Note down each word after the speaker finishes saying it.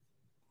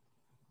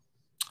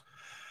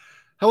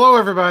Hello,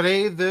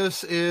 everybody.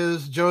 This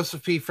is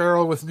Joseph P.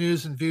 Farrell with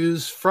news and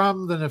views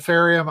from the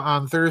Nefarium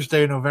on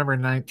Thursday, November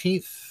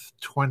 19th,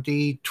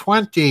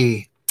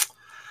 2020.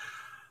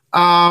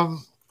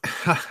 Um,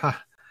 the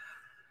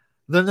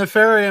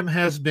Nefarium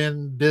has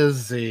been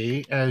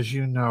busy, as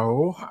you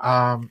know,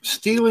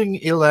 stealing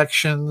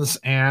elections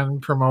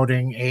and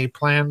promoting a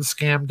planned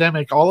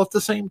scamdemic all at the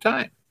same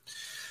time.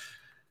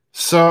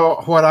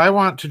 So, what I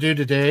want to do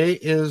today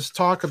is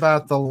talk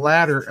about the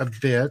latter a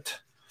bit.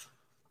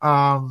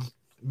 Um,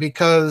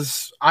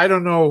 because I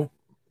don't know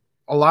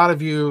a lot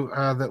of you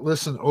that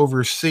listen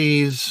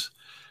overseas.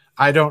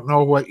 I don't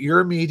know what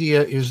your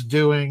media is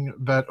doing,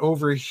 but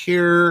over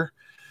here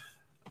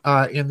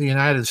in the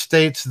United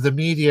States, the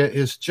media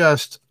is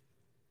just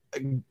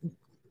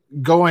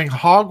going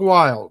hog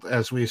wild,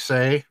 as we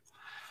say,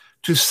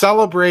 to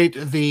celebrate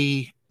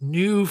the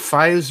new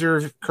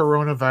Pfizer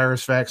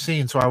coronavirus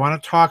vaccine. So I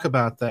want to talk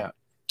about that.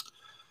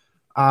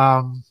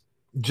 Um,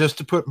 just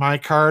to put my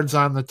cards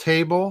on the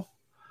table,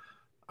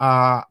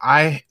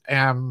 I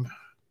am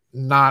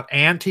not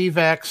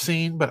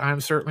anti-vaccine, but I'm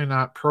certainly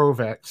not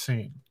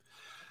pro-vaccine.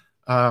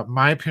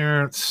 My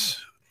parents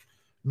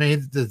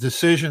made the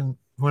decision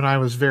when I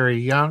was very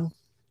young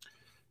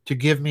to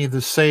give me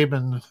the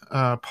Sabin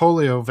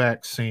polio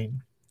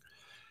vaccine.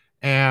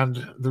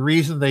 And the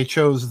reason they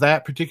chose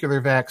that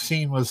particular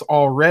vaccine was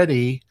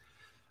already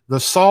the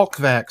Salk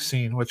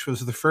vaccine, which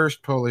was the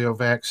first polio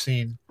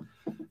vaccine,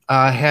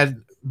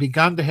 had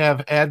begun to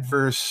have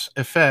adverse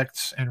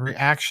effects and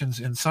reactions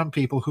in some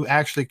people who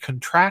actually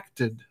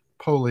contracted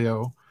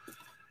polio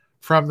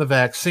from the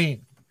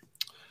vaccine.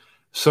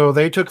 So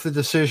they took the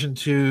decision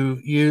to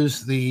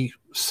use the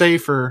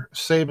safer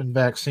Sabin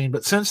vaccine.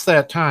 But since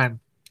that time,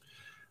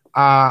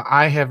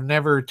 I have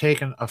never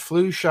taken a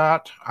flu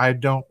shot. I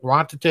don't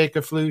want to take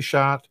a flu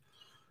shot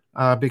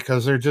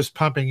because they're just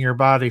pumping your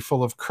body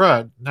full of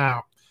crud.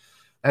 Now,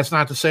 that's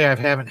not to say I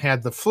haven't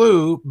had the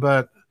flu,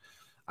 but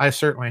I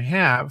certainly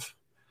have.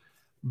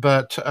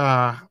 But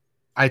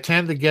I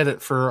tend to get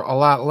it for a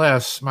lot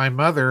less. My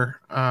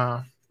mother,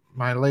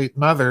 my late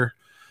mother,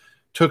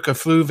 took a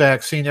flu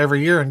vaccine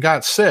every year and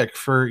got sick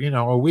for,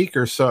 a week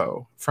or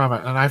so from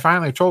it. And I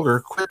finally told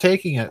her, quit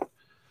taking it.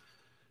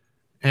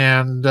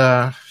 And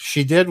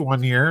she did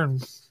one year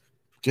and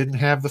didn't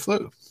have the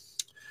flu.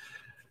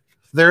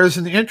 There's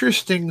an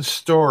interesting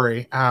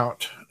story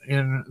out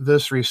in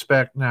this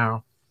respect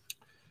now,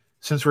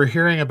 since we're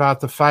hearing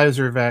about the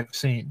Pfizer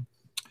vaccine.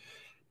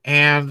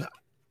 And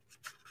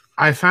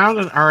I found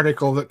an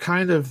article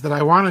that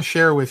I want to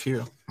share with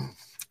you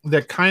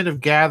that kind of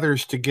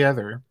gathers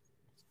together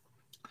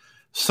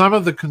some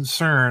of the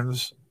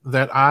concerns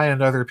that I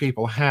and other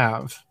people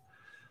have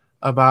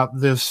about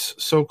this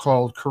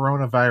so-called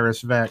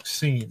coronavirus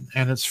vaccine.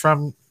 And it's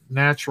from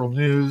Natural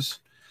News.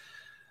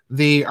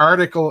 The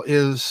article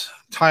is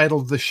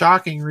titled "The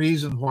Shocking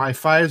Reason Why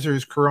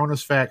Pfizer's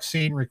Coronavirus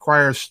Vaccine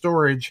Requires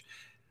Storage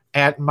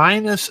at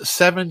minus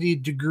 70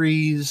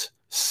 degrees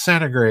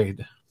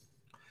centigrade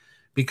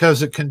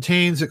because it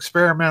contains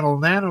experimental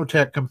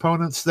nanotech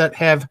components that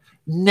have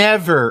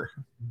never,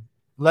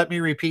 let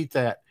me repeat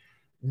that,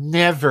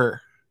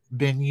 never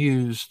been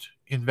used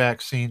in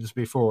vaccines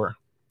before."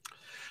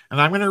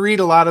 And I'm going to read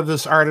a lot of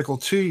this article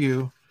to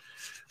you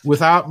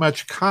without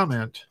much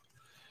comment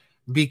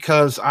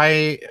because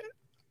I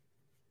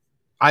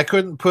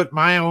couldn't put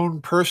my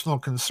own personal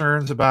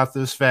concerns about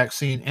this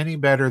vaccine any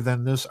better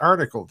than this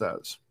article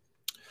does.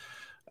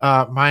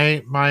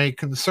 My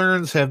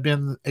concerns have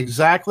been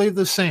exactly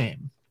the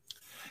same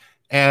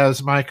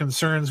as my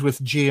concerns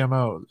with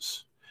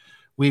GMOs.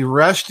 We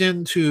rushed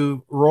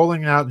into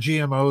rolling out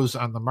GMOs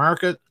on the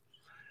market,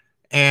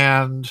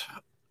 and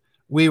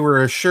we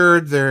were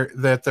assured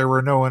that there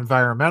were no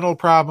environmental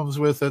problems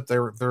with it.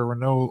 There were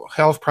no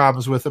health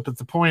problems with it. But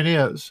the point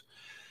is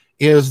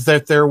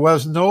that there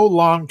was no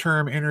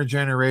long-term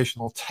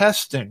intergenerational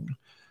testing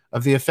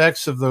of the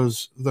effects of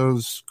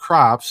those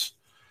crops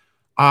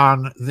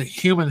on the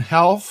human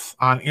health,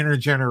 on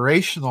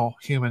intergenerational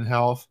human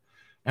health,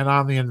 and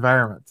on the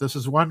environment. This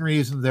is one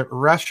reason that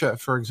Russia,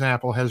 for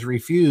example, has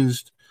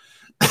refused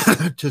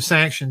to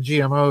sanction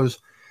GMOs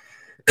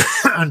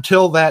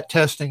until that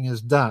testing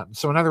is done.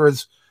 So in other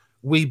words,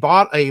 we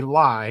bought a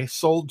lie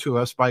sold to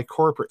us by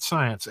corporate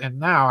science. And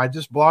now, I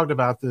just blogged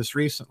about this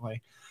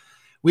recently,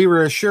 we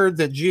were assured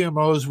that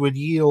GMOs would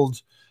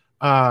yield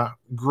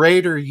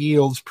greater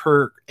yields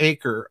per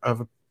acre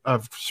of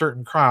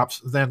certain crops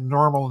than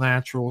normal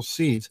natural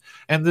seeds.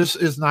 And this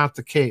is not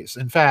the case.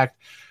 In fact,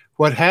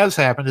 what has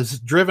happened is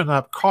driven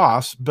up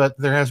costs, but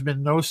there has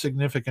been no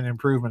significant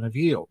improvement of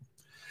yield.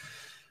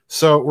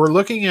 So we're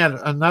looking at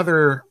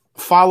another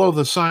follow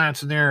the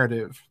science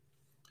narrative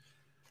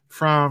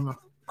from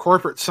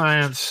corporate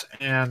science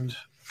and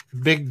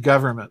big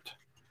government.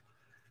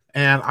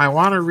 And I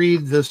want to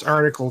read this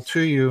article to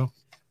you.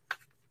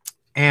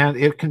 And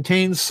it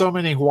contains so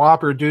many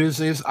whopper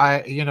doozies.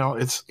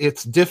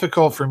 It's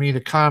difficult for me to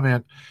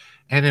comment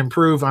and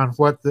improve on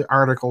what the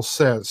article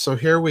says. So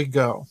here we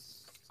go.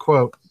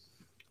 Quote,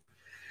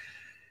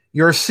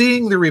 You're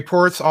seeing the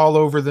reports all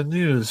over the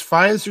news.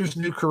 Pfizer's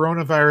new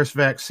coronavirus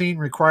vaccine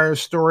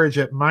requires storage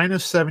at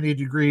minus 70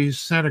 degrees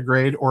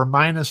centigrade or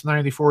minus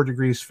 94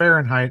 degrees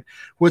Fahrenheit,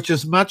 which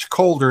is much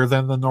colder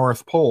than the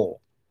North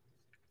Pole.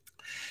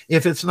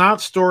 If it's not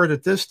stored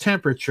at this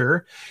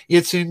temperature,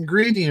 its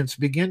ingredients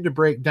begin to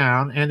break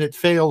down and it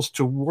fails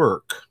to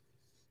work.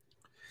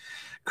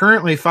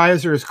 Currently,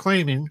 Pfizer is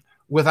claiming,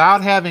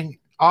 without having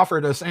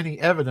offered us any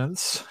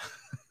evidence,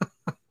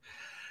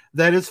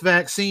 that its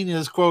vaccine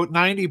is, quote,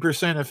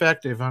 90%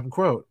 effective,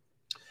 unquote.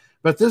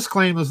 But this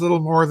claim is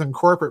little more than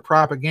corporate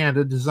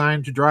propaganda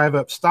designed to drive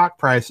up stock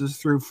prices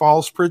through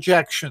false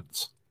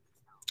projections.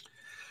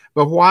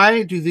 But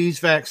why do these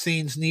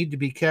vaccines need to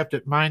be kept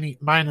at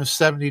minus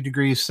 70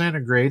 degrees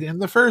centigrade in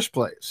the first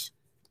place?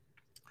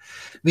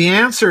 The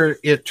answer,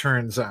 it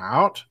turns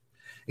out,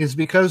 is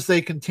because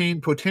they contain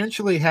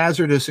potentially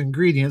hazardous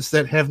ingredients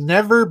that have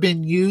never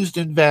been used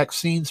in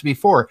vaccines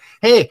before.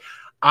 Hey,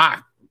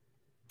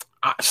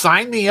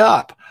 sign me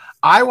up.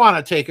 I want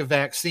to take a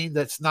vaccine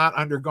that's not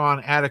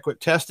undergone adequate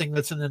testing,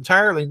 that's an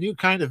entirely new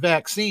kind of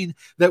vaccine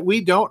that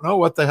we don't know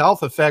what the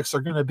health effects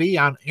are going to be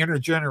on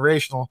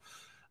intergenerational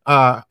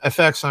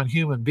effects on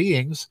human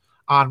beings,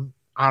 on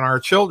our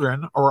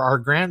children or our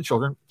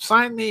grandchildren.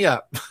 Sign me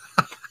up.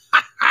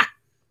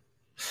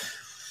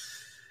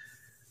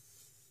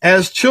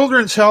 As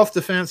Children's Health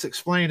Defense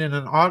explained in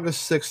an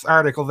August 6th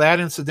article, that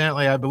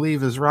incidentally I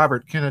believe is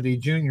Robert Kennedy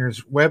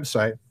Jr.'s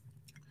website,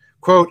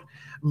 quote,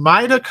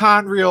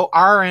 mitochondrial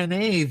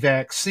RNA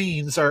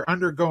vaccines are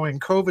undergoing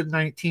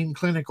COVID-19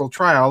 clinical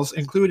trials,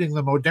 including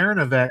the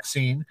Moderna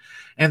vaccine,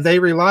 and they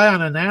rely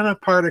on a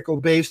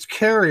nanoparticle-based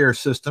carrier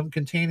system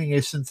containing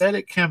a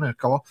synthetic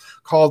chemical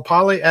called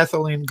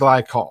polyethylene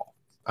glycol,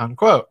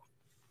 unquote.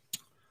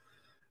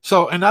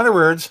 So, in other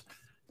words,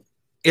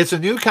 it's a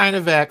new kind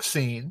of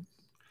vaccine.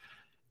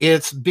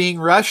 It's being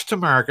rushed to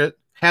market,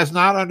 has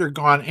not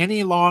undergone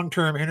any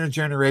long-term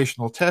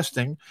intergenerational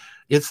testing.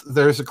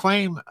 There's a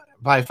claim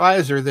by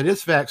Pfizer that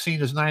its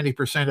vaccine is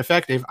 90%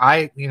 effective.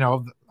 I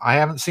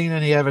haven't seen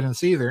any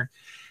evidence either.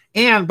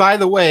 And by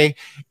the way,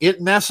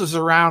 it messes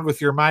around with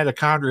your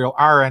mitochondrial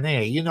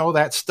RNA. You know,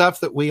 that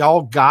stuff that we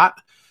all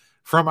got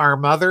from our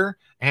mother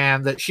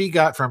and that she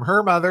got from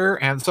her mother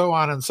and so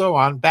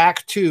on,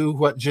 back to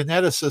what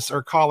geneticists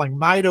are calling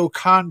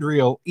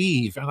mitochondrial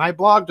Eve. And I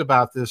blogged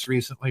about this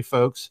recently,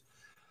 folks.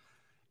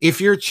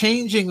 If you're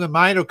changing the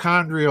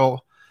mitochondrial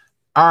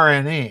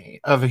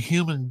RNA of a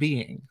human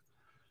being,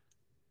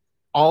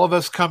 all of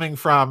us coming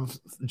from,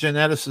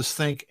 geneticists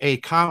think, a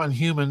common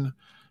human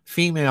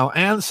female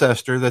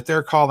ancestor that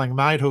they're calling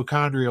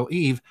mitochondrial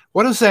Eve,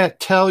 what does that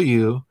tell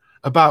you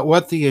about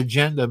what the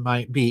agenda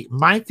might be?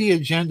 Might the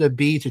agenda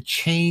be to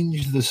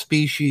change the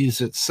species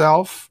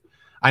itself?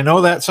 I know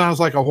that sounds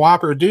like a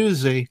whopper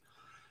doozy,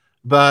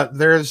 but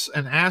there's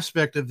an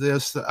aspect of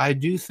this that I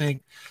do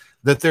think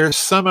that there's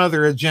some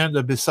other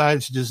agenda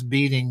besides just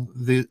beating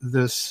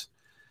this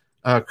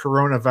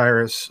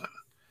coronavirus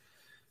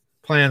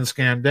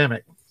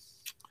pandemic.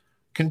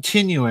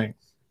 Continuing,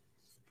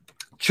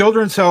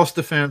 Children's Health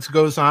Defense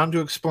goes on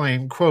to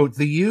explain, quote,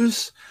 the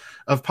use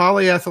of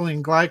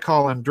polyethylene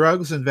glycol in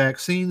drugs and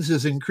vaccines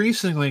is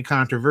increasingly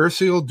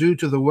controversial due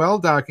to the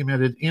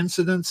well-documented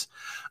incidence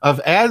of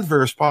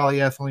adverse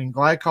polyethylene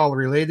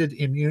glycol-related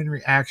immune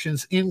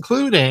reactions,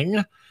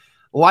 including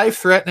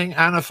life-threatening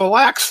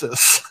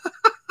anaphylaxis.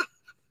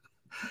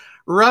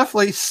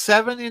 Roughly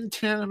 7 in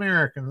 10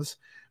 Americans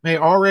may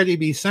already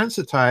be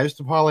sensitized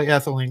to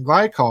polyethylene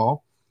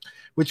glycol,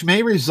 which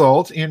may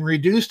result in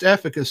reduced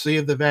efficacy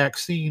of the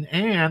vaccine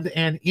and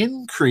an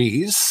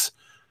increase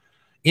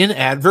in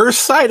adverse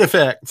side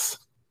effects.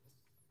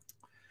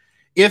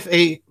 If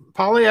a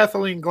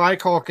polyethylene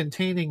glycol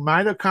containing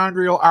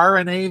mitochondrial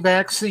RNA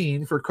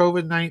vaccine for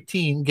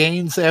COVID-19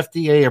 gains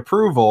FDA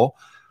approval,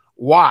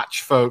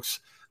 watch,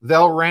 folks.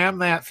 They'll ram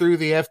that through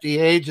the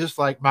FDA just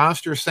like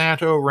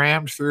Monsanto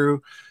rammed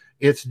through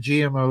its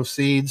GMO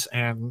seeds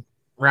and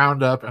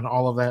Roundup and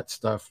all of that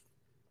stuff.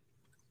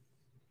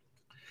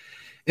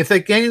 If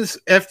it gains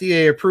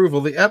FDA approval,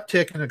 the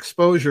uptick in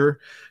exposure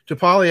to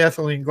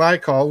polyethylene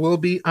glycol will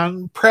be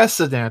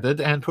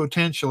unprecedented and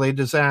potentially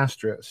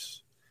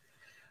disastrous.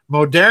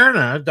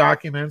 Moderna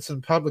documents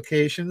and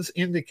publications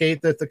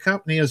indicate that the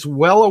company is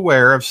well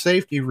aware of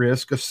safety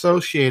risk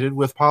associated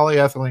with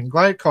polyethylene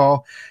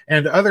glycol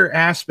and other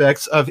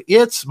aspects of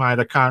its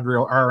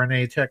mitochondrial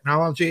RNA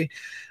technology,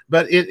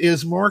 but it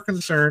is more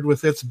concerned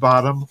with its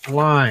bottom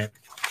line.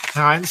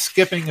 Now, I'm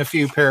skipping a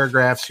few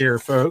paragraphs here,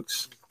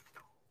 folks.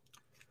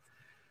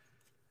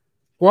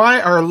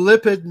 Why are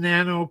lipid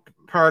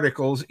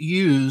nanoparticles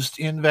used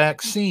in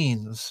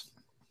vaccines?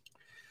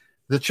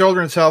 The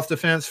Children's Health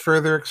Defense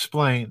further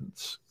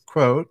explains,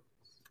 quote,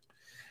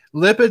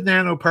 lipid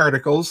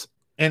nanoparticles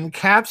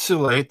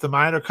encapsulate the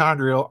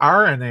mitochondrial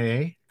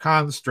RNA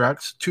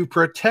constructs to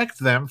protect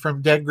them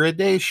from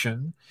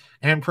degradation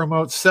and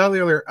promote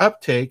cellular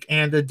uptake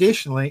and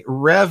additionally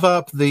rev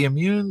up the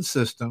immune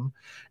system,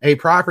 a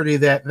property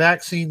that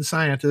vaccine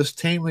scientists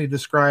tamely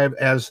describe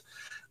as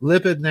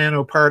lipid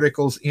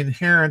nanoparticles'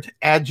 inherent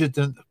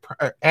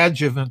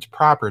adjuvant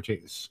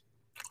properties,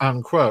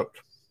 unquote.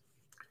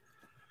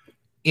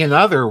 In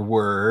other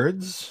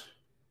words,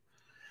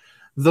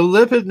 the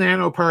lipid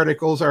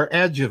nanoparticles are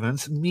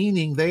adjuvants,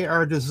 meaning they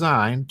are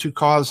designed to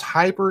cause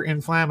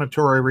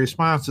hyperinflammatory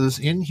responses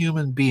in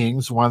human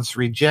beings once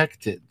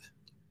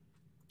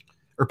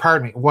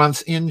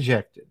once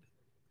injected.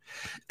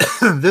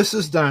 This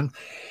is done,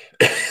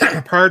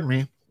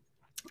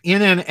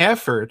 in an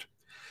effort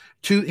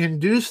to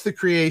induce the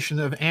creation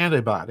of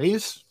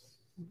antibodies.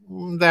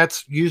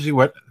 That's usually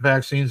what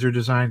vaccines are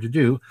designed to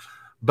do.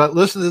 But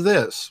listen to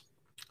this.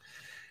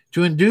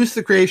 To induce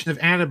the creation of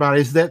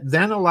antibodies that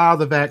then allow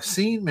the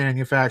vaccine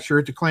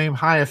manufacturer to claim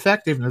high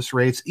effectiveness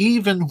rates,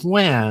 even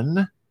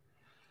when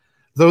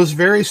those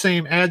very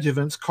same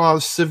adjuvants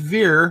cause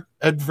severe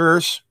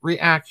adverse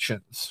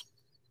reactions.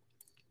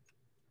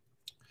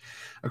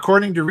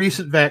 According to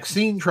recent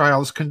vaccine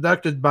trials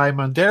conducted by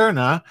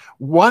Moderna,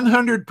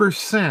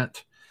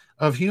 100%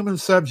 of human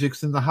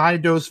subjects in the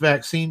high-dose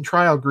vaccine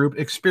trial group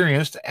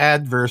experienced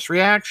adverse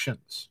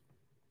reactions.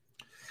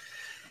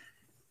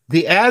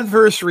 The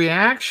adverse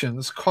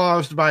reactions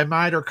caused by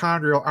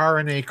mitochondrial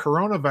RNA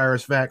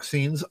coronavirus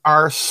vaccines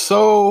are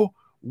so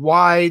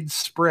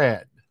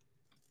widespread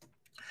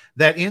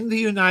that in the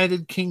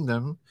United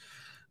Kingdom,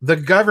 the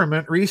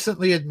government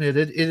recently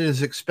admitted it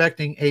is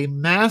expecting a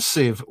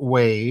massive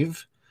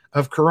wave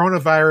of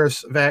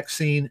coronavirus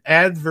vaccine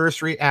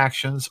adverse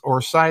reactions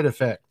or side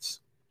effects.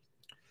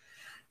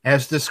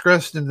 As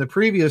discussed in the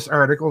previous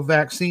article,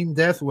 Vaccine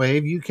Death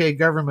Wave, UK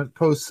government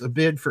posts a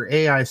bid for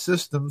AI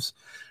systems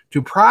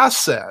to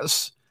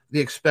process the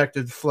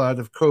expected flood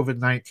of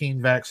COVID-19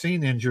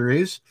 vaccine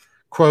injuries.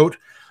 Quote,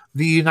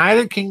 the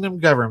United Kingdom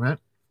government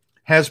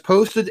has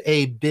posted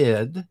a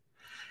bid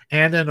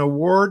and an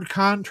award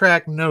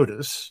contract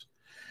notice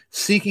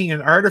seeking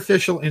an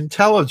artificial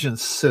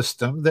intelligence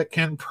system that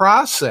can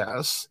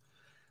process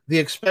the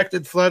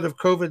expected flood of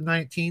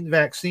COVID-19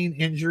 vaccine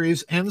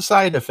injuries and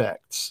side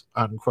effects,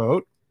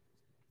 unquote.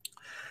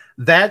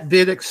 That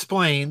bid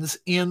explains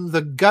in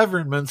the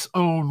government's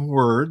own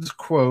words,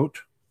 quote,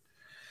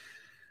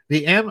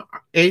 the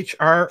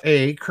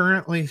MHRA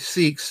currently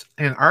seeks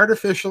an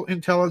artificial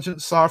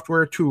intelligence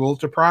software tool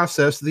to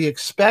process the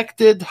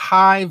expected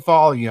high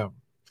volume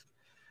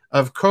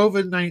of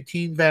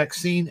COVID-19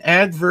 vaccine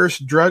adverse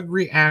drug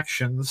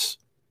reactions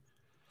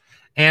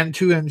and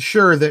to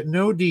ensure that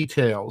no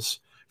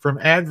details from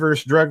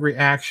adverse drug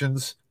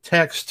reactions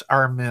text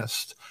are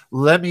missed.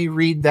 Let me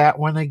read that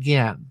one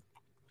again.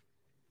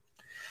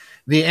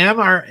 The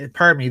MHRA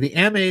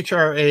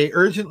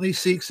urgently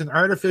seeks an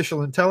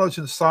artificial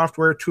intelligence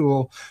software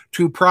tool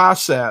to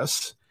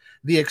process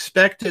the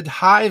expected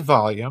high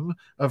volume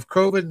of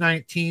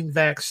COVID-19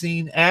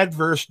 vaccine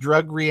adverse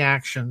drug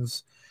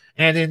reactions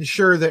and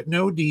ensure that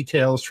no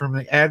details from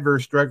the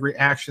adverse drug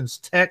reactions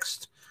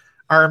text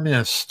are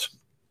missed,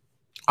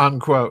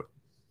 unquote.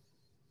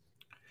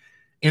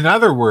 In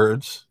other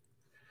words,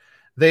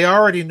 they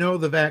already know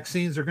the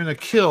vaccines are going to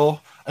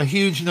kill a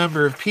huge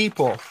number of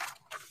people.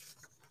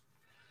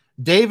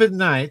 David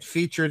Knight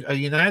featured a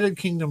United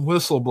Kingdom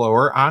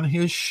whistleblower on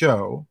his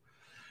show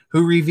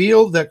who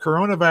revealed that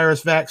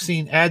coronavirus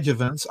vaccine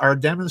adjuvants are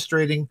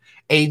demonstrating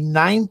a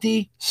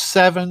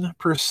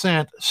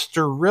 97%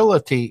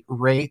 sterility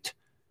rate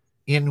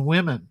in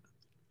women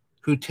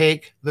who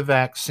take the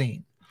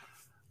vaccine.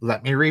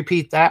 Let me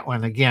repeat that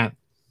one again.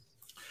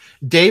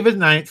 David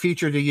Knight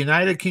featured a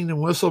United Kingdom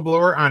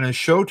whistleblower on his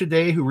show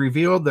today who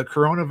revealed that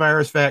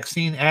coronavirus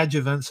vaccine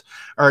adjuvants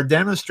are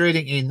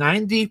demonstrating a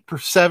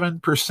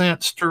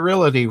 97%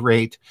 sterility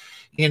rate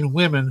in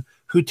women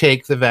who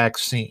take the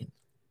vaccine.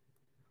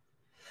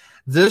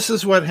 This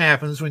is what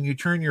happens when you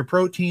turn your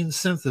protein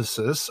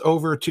synthesis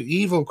over to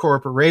evil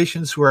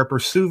corporations who are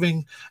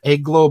pursuing a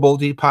global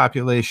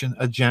depopulation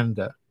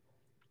agenda.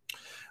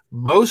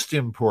 Most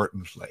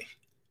importantly,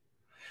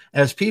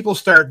 as people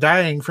start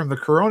dying from the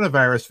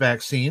coronavirus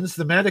vaccines,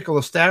 the medical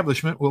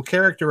establishment will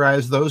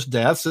characterize those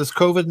deaths as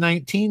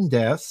COVID-19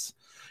 deaths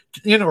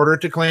in order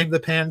to claim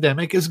the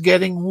pandemic is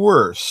getting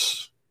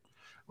worse.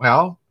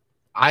 Well,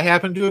 I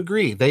happen to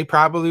agree. They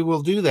probably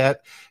will do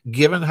that,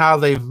 given how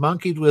they've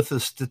monkeyed with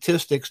the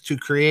statistics to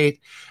create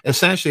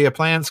essentially a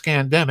planned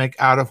scandemic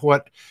out of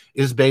what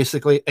is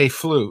basically a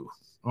flu.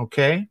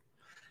 Okay?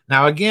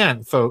 Now,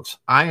 again, folks,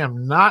 I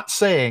am not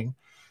saying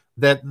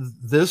that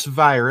this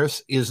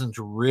virus isn't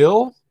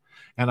real,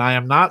 and I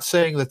am not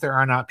saying that there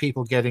are not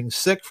people getting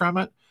sick from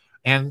it,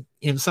 and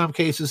in some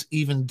cases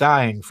even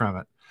dying from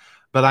it.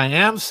 But I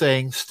am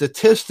saying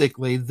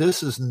statistically,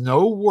 this is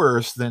no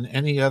worse than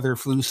any other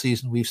flu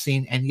season we've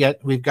seen, and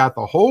yet we've got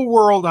the whole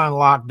world on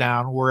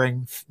lockdown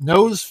wearing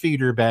nose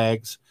feeder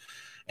bags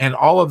and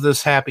all of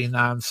this happy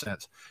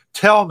nonsense.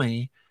 Tell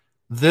me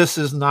this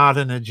is not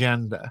an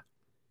agenda.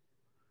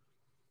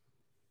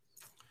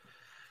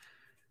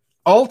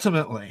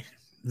 Ultimately,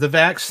 the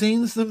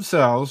vaccines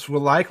themselves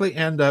will likely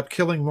end up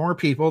killing more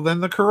people than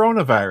the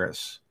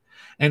coronavirus.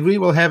 and we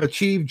will have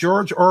achieved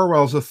George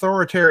Orwell's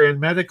authoritarian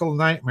medical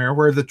nightmare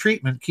where the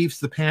treatment keeps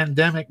the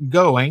pandemic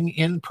going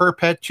in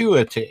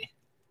perpetuity.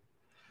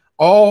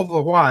 All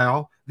the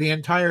while, the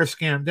entire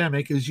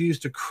scamdemic is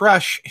used to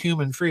crush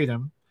human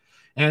freedom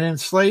and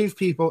enslave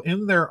people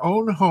in their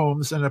own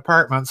homes and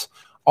apartments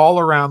all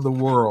around the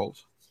world.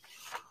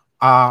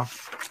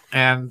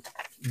 And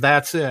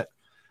that's it.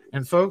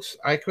 And folks,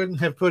 I couldn't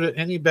have put it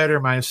any better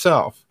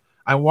myself.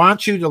 I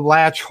want you to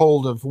latch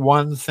hold of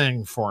one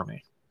thing for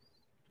me.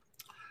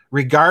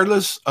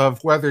 Regardless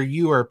of whether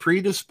you are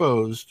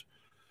predisposed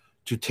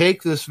to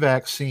take this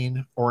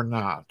vaccine or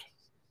not,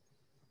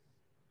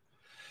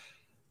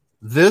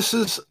 this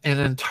is an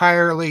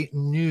entirely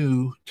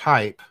new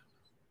type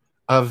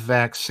of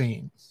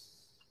vaccine.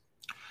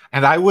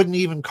 And I wouldn't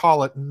even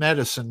call it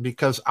medicine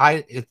because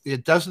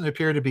it doesn't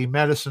appear to be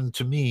medicine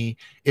to me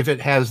if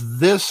it has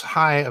this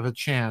high of a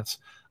chance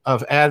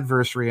of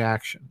adverse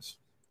reactions.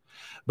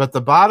 But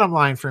the bottom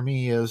line for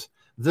me is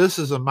this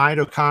is a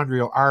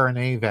mitochondrial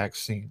RNA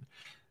vaccine.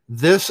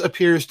 This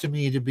appears to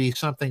me to be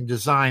something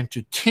designed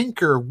to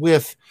tinker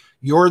with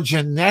your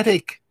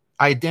genetic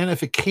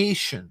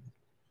identification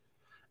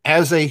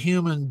as a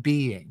human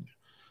being,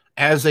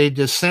 as a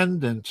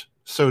descendant,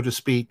 so to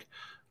speak,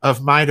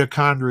 of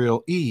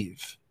mitochondrial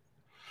Eve.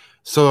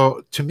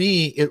 So to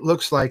me, it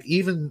looks like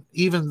even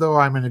though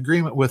I'm in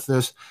agreement with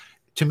this,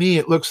 to me,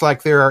 it looks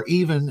like there are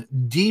even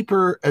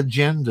deeper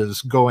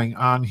agendas going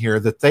on here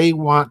that they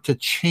want to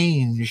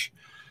change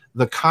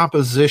the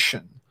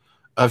composition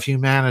of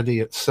humanity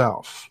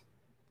itself.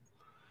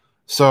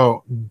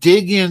 So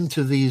dig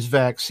into these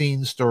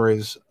vaccine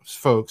stories,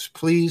 folks.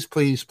 Please,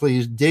 please,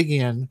 please dig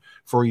in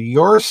for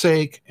your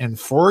sake and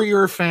for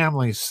your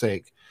family's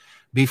sake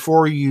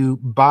before you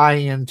buy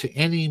into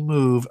any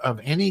move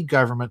of any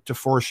government to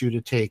force you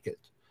to take it.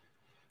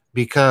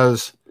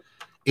 Because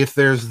if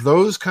there's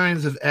those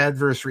kinds of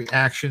adverse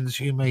reactions,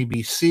 you may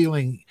be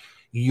sealing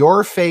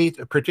your fate,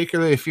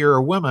 particularly if you're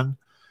a woman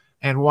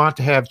and want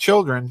to have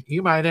children,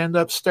 you might end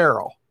up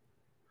sterile.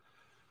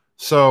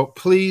 So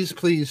please,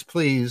 please,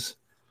 please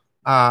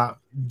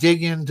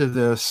dig into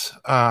this.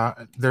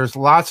 There's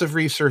lots of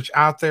research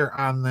out there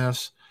on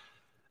this.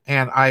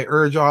 And I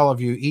urge all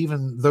of you,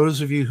 even those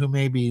of you who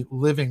may be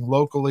living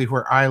locally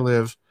where I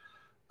live,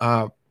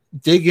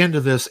 dig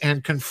into this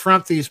and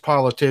confront these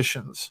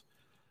politicians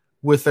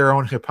with their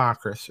own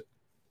hypocrisy.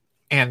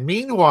 And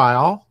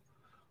meanwhile,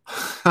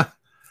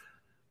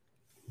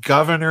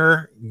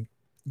 Governor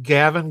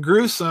Gavin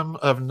Newsom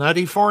of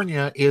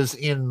Nuttyfornia is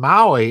in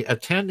Maui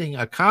attending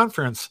a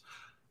conference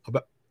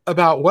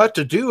about what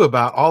to do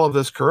about all of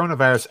this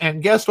coronavirus.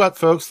 And guess what,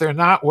 folks? They're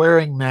not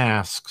wearing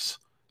masks.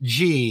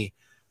 Gee.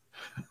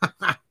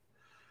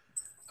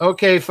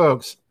 Okay,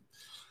 folks.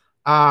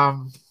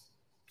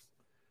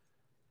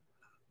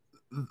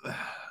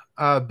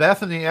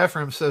 Bethany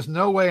Ephraim says,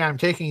 no way I'm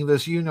taking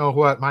this. You know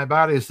what? My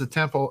body is the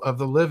temple of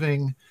the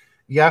living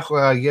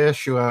Yahweh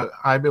Yeshua.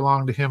 I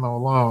belong to him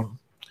alone.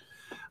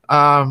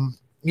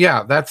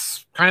 Yeah,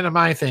 that's kind of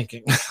my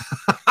thinking.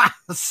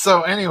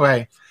 So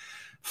anyway,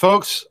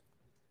 folks,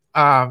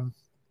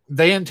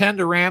 they intend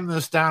to ram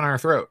this down our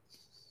throat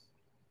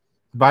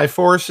by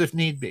force if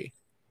need be.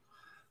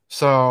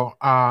 So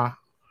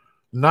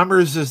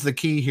numbers is the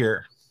key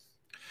here.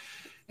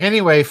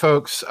 Anyway,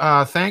 folks,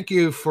 thank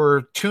you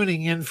for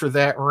tuning in for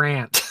that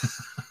rant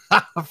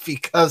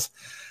because,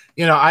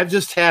 you know, I've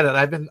just had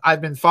it.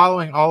 I've been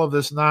following all of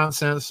this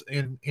nonsense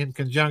in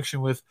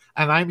conjunction with,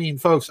 and I mean,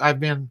 folks, I've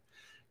been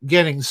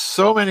getting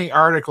so many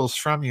articles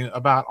from you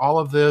about all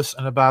of this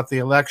and about the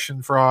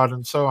election fraud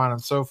and so on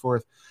and so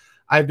forth.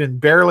 I've been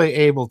barely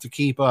able to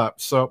keep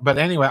up. So, but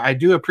anyway, I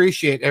do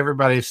appreciate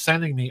everybody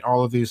sending me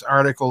all of these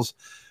articles.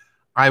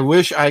 I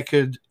wish I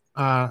could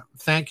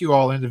thank you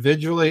all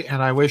individually,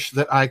 and I wish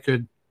that I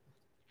could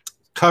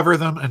cover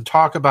them and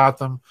talk about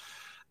them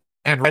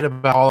and write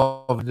about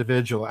all of them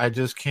individually. I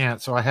just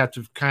can't, so I have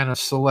to kind of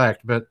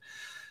select. But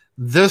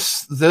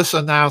this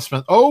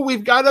announcement, oh,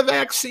 we've got a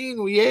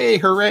vaccine, yay,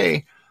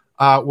 hooray.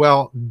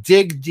 Well,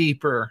 dig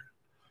deeper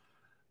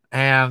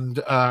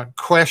and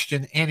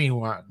question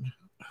anyone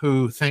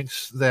who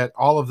thinks that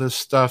all of this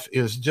stuff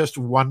is just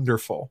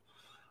wonderful.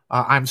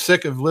 I'm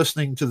sick of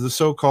listening to the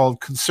so-called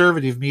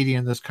conservative media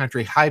in this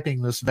country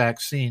hyping this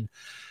vaccine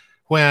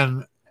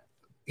when,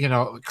 you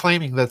know,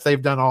 claiming that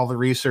they've done all the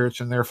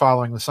research and they're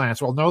following the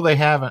science. Well, no, they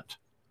haven't.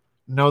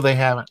 No, they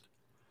haven't.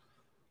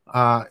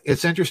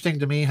 It's interesting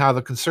to me how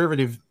the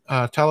conservative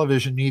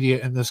television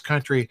media in this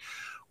country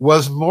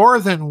was more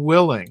than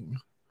willing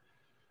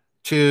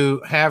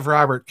to have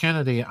Robert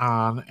Kennedy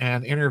on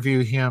and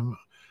interview him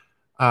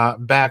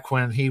back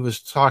when he was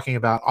talking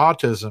about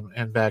autism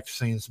and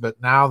vaccines. But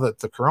now that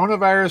the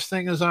coronavirus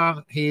thing is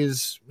on,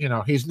 he's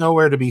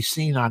nowhere to be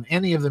seen on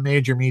any of the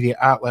major media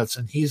outlets,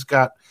 and he's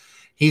got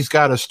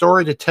a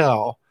story to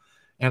tell,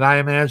 and I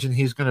imagine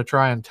he's going to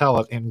try and tell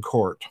it in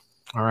court.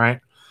 All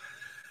right.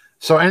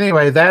 So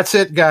anyway, that's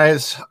it,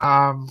 guys.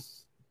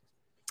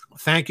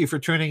 Thank you for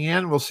tuning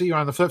in. We'll see you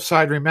on the flip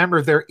side.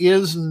 Remember, there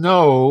is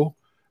no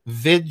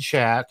vid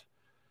chat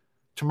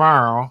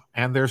tomorrow,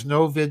 and there's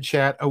no vid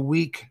chat a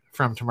week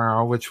from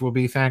tomorrow, which will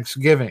be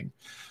Thanksgiving.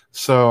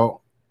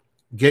 So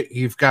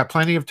you've got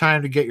plenty of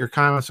time to get your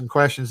comments and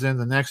questions in.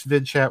 The next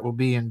vid chat will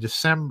be in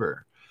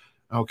December.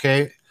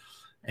 Okay.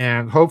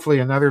 And hopefully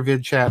another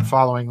vid chat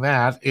following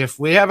that if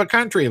we have a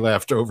country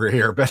left over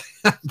here. But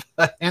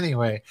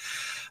anyway,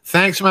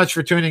 thanks much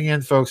for tuning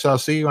in, folks. I'll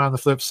see you on the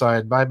flip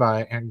side.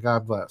 Bye-bye, and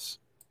God bless.